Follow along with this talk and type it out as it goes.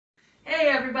Hey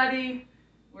everybody!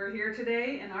 We're here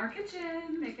today in our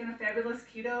kitchen making a fabulous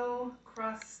keto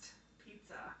crust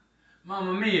pizza.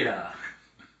 Mamma mia!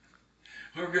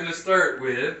 We're going to start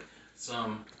with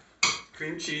some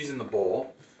cream cheese in the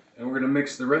bowl, and we're going to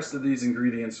mix the rest of these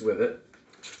ingredients with it.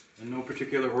 In no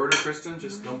particular order, Kristen,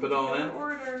 just dump it all in.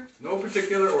 No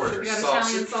particular order. We got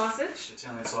Italian sausage.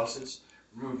 Italian sausage.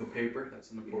 Remove the paper, that's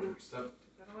an important step.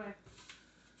 Put that away.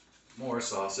 More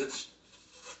sausage.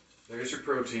 There's your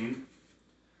protein.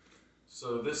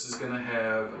 So this is going to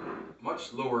have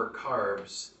much lower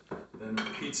carbs than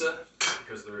pizza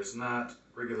because there is not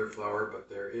regular flour, but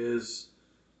there is,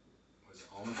 what is it,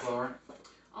 almond flour?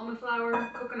 Almond flour,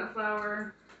 coconut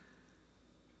flour.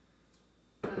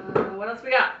 What else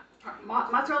we got?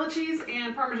 Mozzarella cheese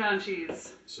and Parmesan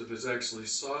cheese. So there's actually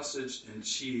sausage and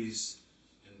cheese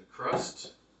in the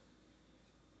crust.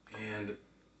 And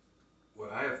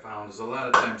what I have found is a lot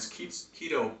of times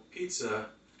keto pizza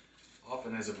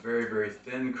often has a very, very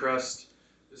thin crust.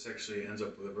 This actually ends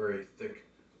up with a very thick,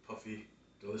 puffy,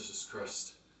 delicious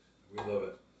crust. We love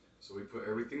it. So we put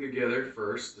everything together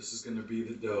first. This is going to be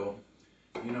the dough.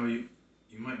 You know, you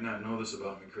might not know this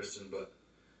about me, Kristen, but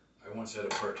I once had a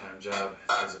part-time job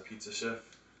as a pizza chef.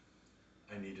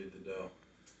 I needed the dough.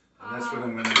 And that's what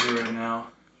I'm going to do right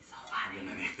now. I'm going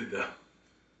to need the dough.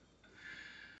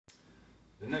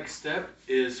 The next step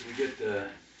is we get the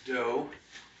dough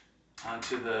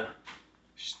onto the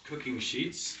cooking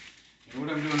sheets. And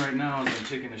what I'm doing right now is I'm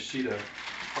taking a sheet of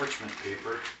parchment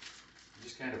paper,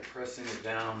 just kind of pressing it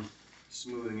down,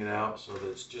 smoothing it out so that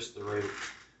it's just the right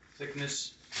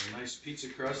thickness, a nice pizza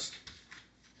crust,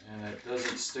 and it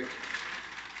doesn't stick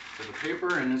to the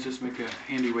paper, and it's just make a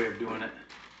handy way of doing it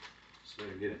so I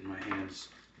can get it in my hands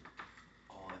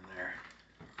all in there.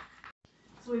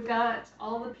 So we've got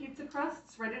all the pizza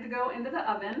crusts ready to go into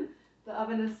the oven. The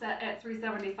oven is set at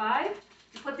 375.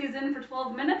 You put these in for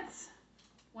 12 minutes.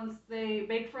 Once they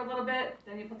bake for a little bit,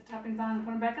 then you put the toppings on and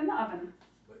put them back in the oven.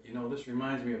 But you know, this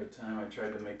reminds me of a time I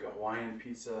tried to make a Hawaiian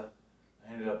pizza.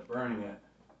 I ended up burning it.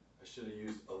 I should have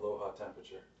used aloha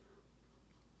temperature.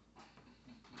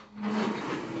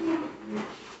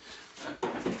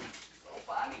 So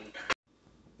funny.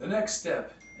 The next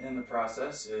step in the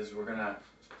process is we're going to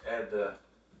add the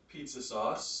pizza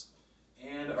sauce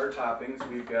and our toppings.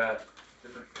 We've got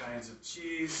different kinds of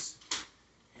cheese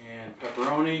and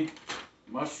pepperoni,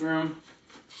 mushroom.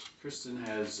 Kristen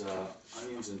has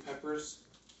onions and peppers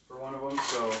for one of them,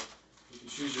 so you can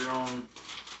choose your own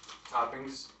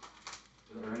toppings.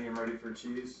 Are any of them ready for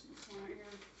cheese?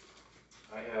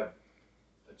 I have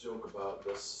a joke about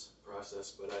this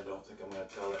process, but I don't think I'm going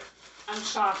to tell it. I'm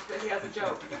shocked that he has a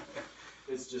joke.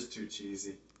 It's just too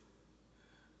cheesy.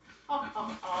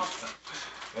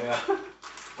 Yeah.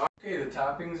 Okay, the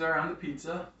toppings are on the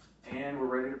pizza, and we're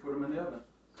ready to put them in the oven.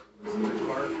 This is the good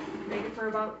part. Bake it for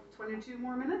about 22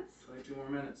 more minutes. 22 more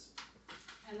minutes.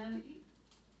 And then eat.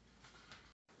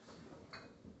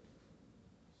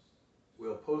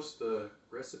 We'll post the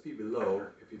recipe below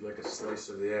if you'd like a slice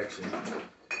of the action.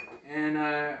 And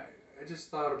I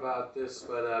just thought about this,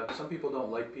 but some people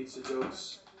don't like pizza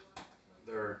jokes.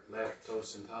 They're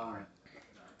lactose intolerant.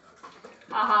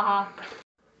 Ha ha ha.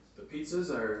 The pizzas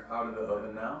are out of the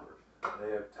oven now.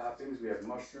 They have toppings. We have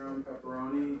mushroom,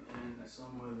 pepperoni, and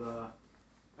some with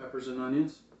peppers and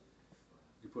onions.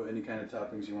 You put any kind of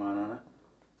toppings you want on it.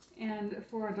 And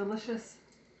for a delicious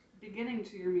beginning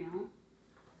to your meal,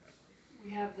 we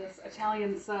have this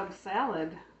Italian sub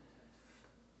salad.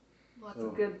 Lots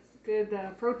of good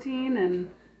protein and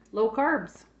low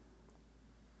carbs.